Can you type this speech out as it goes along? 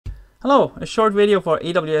Hello, a short video for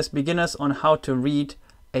AWS beginners on how to read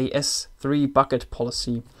a S3 bucket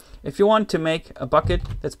policy. If you want to make a bucket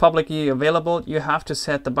that's publicly available, you have to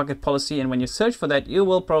set the bucket policy, and when you search for that, you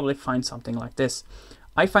will probably find something like this.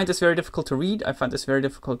 I find this very difficult to read. I find this very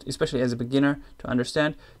difficult, especially as a beginner, to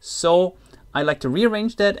understand. So I like to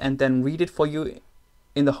rearrange that and then read it for you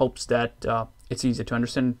in the hopes that it's easier to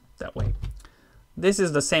understand that way. This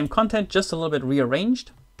is the same content, just a little bit rearranged.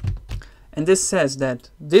 And this says that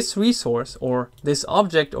this resource or this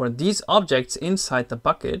object or these objects inside the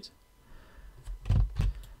bucket,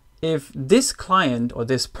 if this client or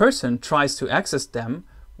this person tries to access them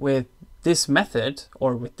with this method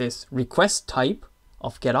or with this request type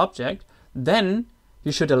of getObject, then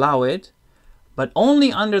you should allow it, but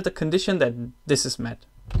only under the condition that this is met.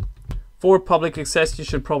 For public access, you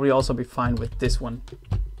should probably also be fine with this one.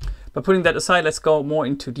 But putting that aside, let's go more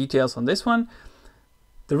into details on this one.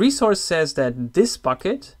 The resource says that this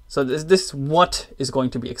bucket, so this is what is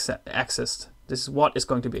going to be accessed. This is what is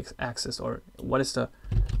going to be accessed, or what is the,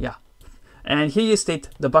 yeah. And here you state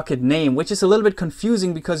the bucket name, which is a little bit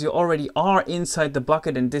confusing because you already are inside the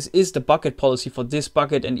bucket and this is the bucket policy for this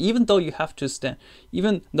bucket. And even though you have to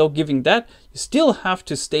even though giving that, you still have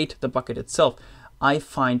to state the bucket itself. I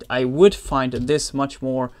would find this much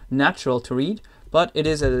more natural to read, but it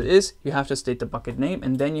is as it is. You have to state the bucket name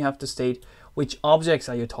and then you have to state which objects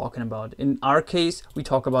are you talking about. In our case, we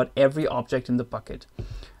talk about every object in the bucket.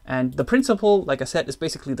 And the principle, like I said, is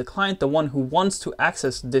basically the client, the one who wants to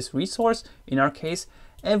access this resource. In our case,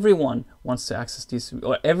 everyone wants to access these,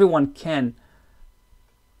 or everyone can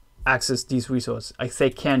access these resources. I say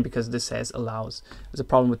can because this says allows. There's a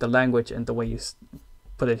problem with the language and the way you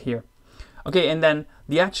put it here. Okay, and then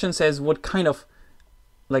the action says what kind of,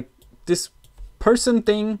 like this person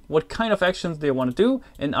thing, what kind of actions they want to do.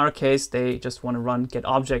 In our case, they just want to run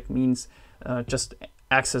getObject, means just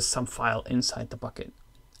access some file inside the bucket.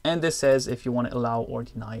 And this says if you want to allow or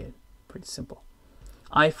deny it. Pretty simple.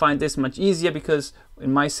 I find this much easier because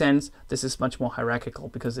in my sense, this is much more hierarchical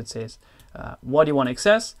because it says what do you want to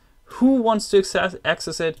access, who wants to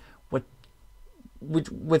access it,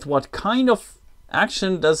 with what kind of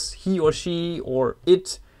action does he or she or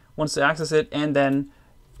it wants to access it, and then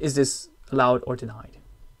is this allowed or denied.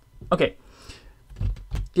 Okay,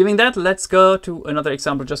 given that, let's go to another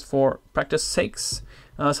example just for practice sakes.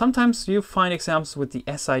 Sometimes you find examples with the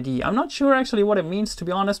SID. I'm not sure actually what it means, to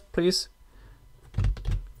be honest. Please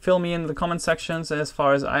fill me in the comment sections. As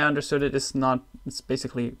far as I understood it, it's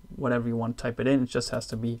basically whatever you want to type it in. It just has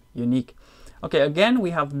to be unique. Okay, again,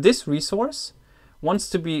 we have this resource wants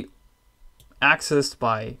to be accessed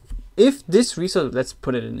by, if this resource, let's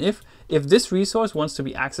put it in if this resource wants to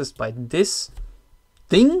be accessed by this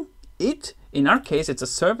thing, in our case, it's a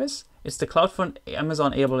service. It's the CloudFront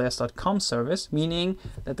Amazon AWS.com service, meaning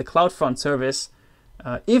that the CloudFront service,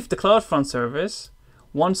 if the CloudFront service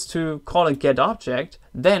wants to call a getObject,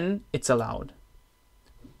 then it's allowed.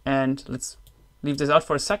 And let's leave this out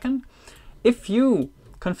for a second. If you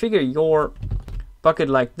configure your bucket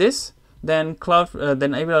like this, then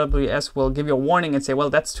AWS will give you a warning and say, well,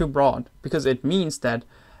 that's too broad, because it means that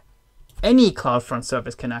any CloudFront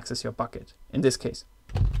service can access your bucket in this case.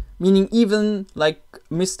 Meaning even like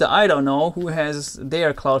Mr. I don't know who has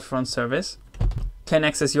their CloudFront service can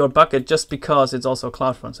access your bucket just because it's also a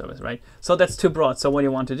CloudFront service, right? So that's too broad. So what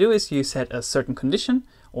you want to do is you set a certain condition,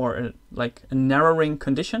 or like a narrowing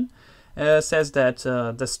condition, says that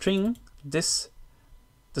the string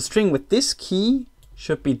with this key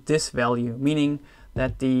should be this value, meaning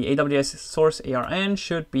that the AWS source ARN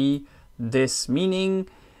should be this, meaning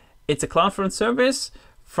it's a CloudFront service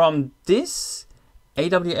from this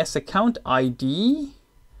AWS account ID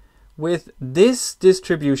with this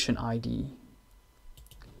distribution ID.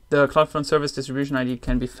 The CloudFront service distribution ID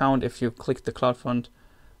can be found if you click the CloudFront,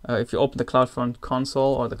 if you open the CloudFront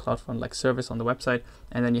console or the CloudFront like service on the website,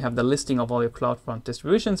 and then you have the listing of all your CloudFront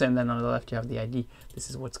distributions, and then on the left you have the ID. This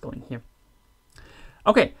is what's going here.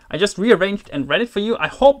 Okay, I just rearranged and read it for you. I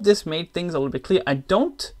hope this made things a little bit clear. I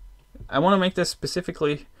want to make this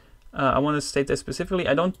specifically. I want to state this specifically.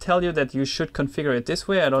 I don't tell you that you should configure it this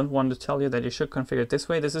way. I don't want to tell you that you should configure it this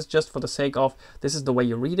way. This is just for the sake of this is the way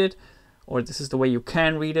you read it, or this is the way you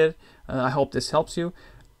can read it. I hope this helps you.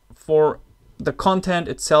 For the content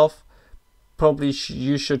itself, probably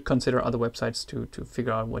you should consider other websites to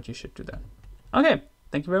figure out what you should do there. Okay,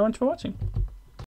 thank you very much for watching.